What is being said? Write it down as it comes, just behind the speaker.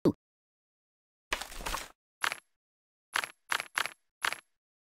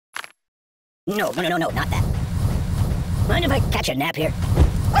No, not that. Mind if I catch a nap here?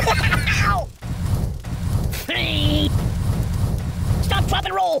 Ow! Stop, drop,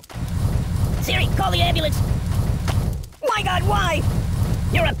 and roll! Siri, call the ambulance! My God, why?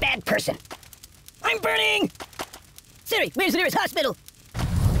 You're a bad person. I'm burning! Siri, where's the nearest hospital?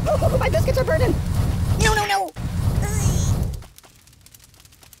 Oh, my biscuits are burning! No!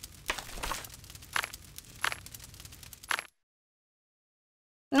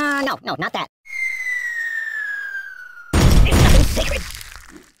 No, not that. There's nothing sacred.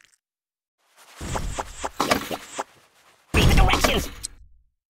 Read the directions.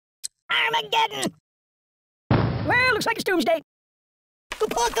 Armageddon! Well, looks like it's doomsday.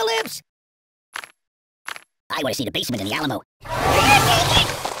 Apocalypse! I want to see the basement in the Alamo.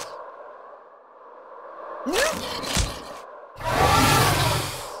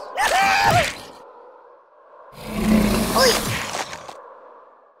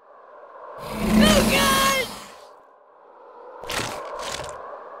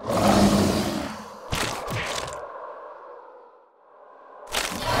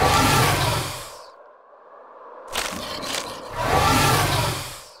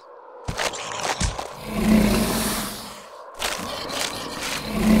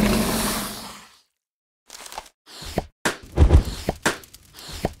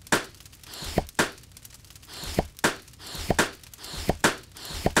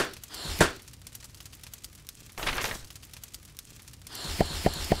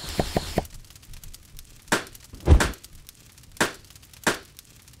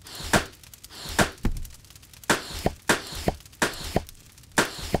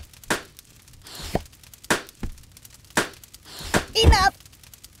 Enough!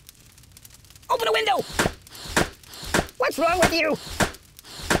 Open a window! What's wrong with you?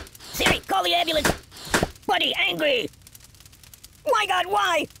 Siri, call the ambulance! Buddy, angry! My God,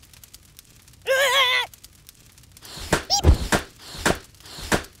 why?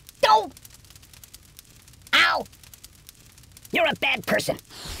 No! Ow! You're a bad person.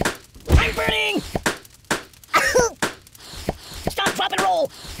 I'm burning! Stop, drop, and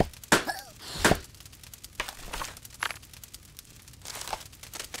roll!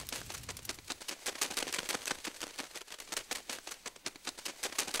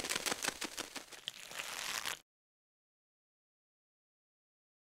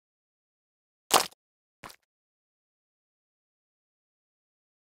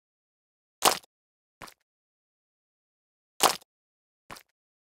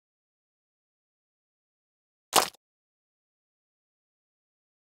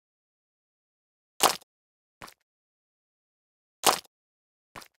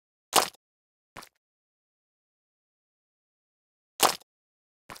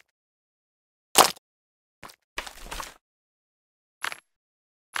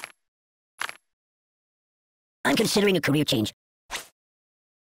 I'm considering a career change.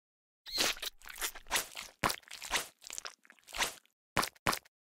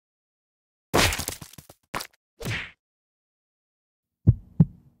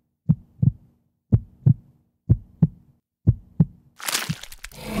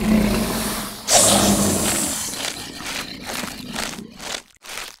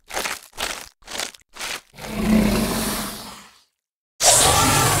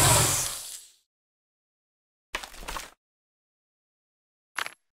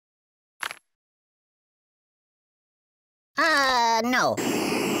 No.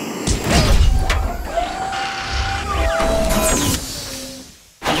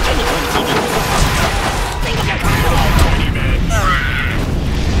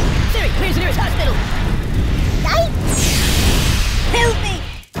 Siri, where's the nearest hospital? Help me!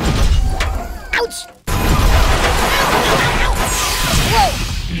 Ouch! Ow! Whoa!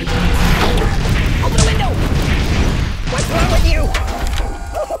 Open the window! What's wrong with you?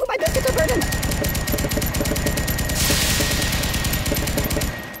 Oh, my biscuits are burning!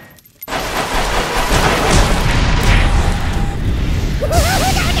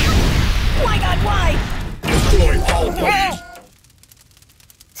 My God, why? Destroy all bodies.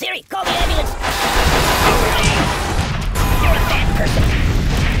 Siri, call the ambulance. You're a bad person.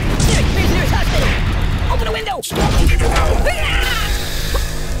 Siri, where's the nearest hospital? Open the window. Stop looking around.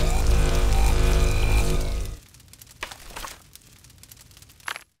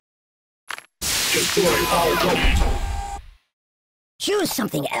 Destroy all bodies. Choose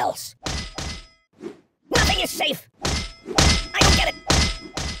something else. Nothing is safe. I don't get it.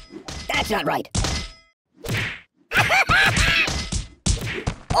 That's not right.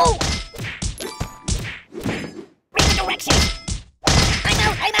 Oh! Read the directions.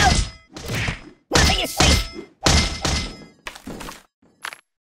 I'm out. Nothing is safe.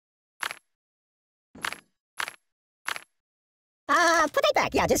 put that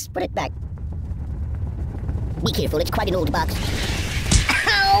back. Yeah, just put it back. Be careful, it's quite an old box.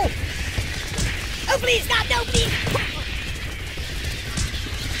 Ow! Oh, please, stop! No, please!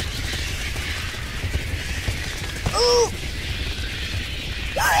 Ooh!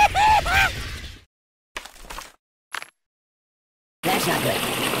 That's not good.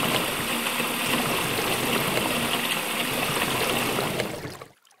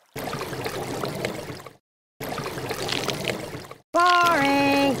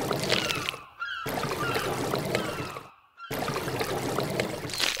 Boring!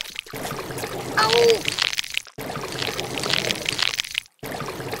 Oh!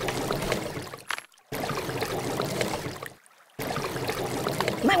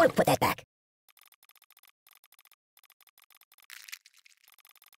 You might want to put that back.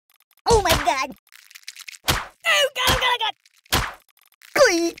 Oh my god! Oh god, oh god, oh god!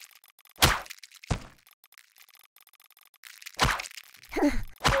 Glee!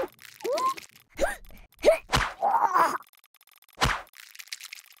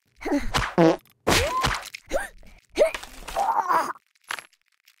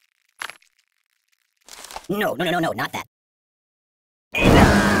 No, not that.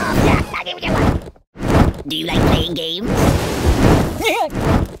 Do you like playing games?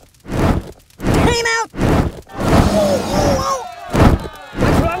 Time out!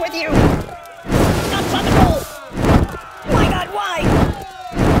 What's wrong with you? Stop, drop, and roll! My god, why?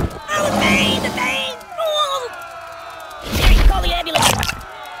 Oh, the pain, the pain! Oh. Siri, call the ambulance!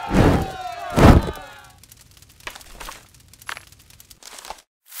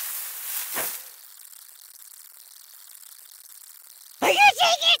 Are you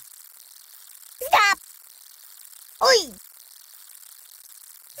taking it? Stop! Oi!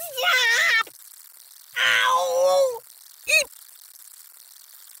 Stop! Ow! Eep.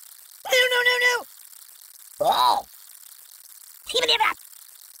 No! Oh! Even if that!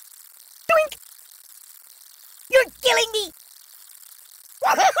 Doink! You're killing me!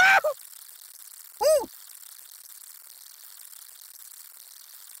 Ooh.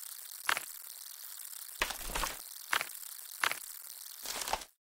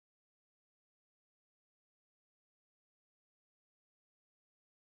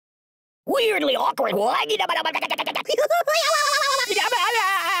 Weirdly awkward.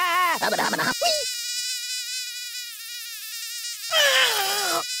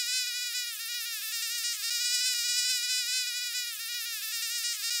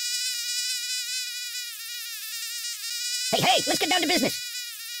 Hey, let's get down to business.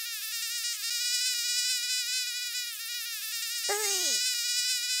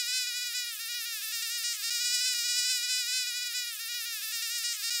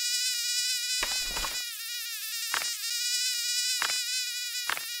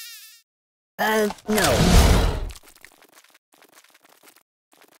 No.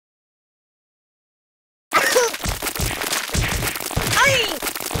 Aye!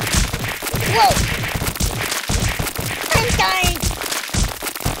 Whoa! I'm dying!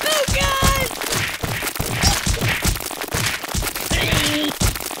 Oh, God!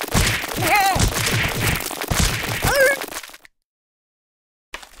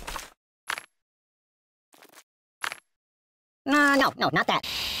 No, not that.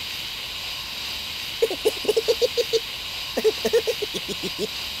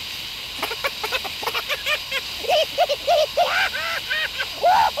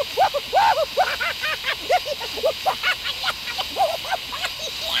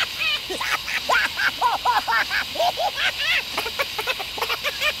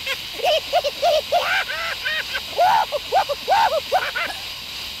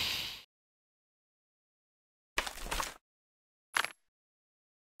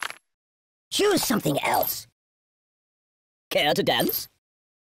 Choose something else. Care to dance?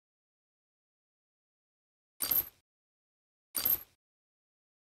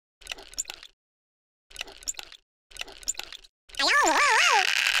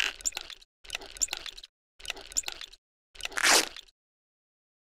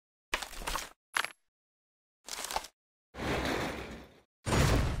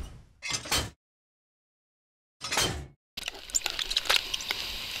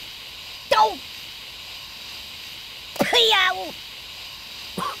 Don't! Yow!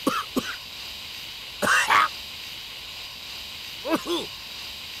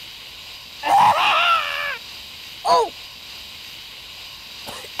 Oh!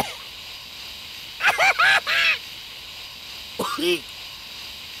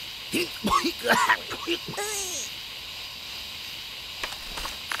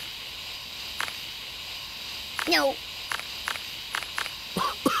 No.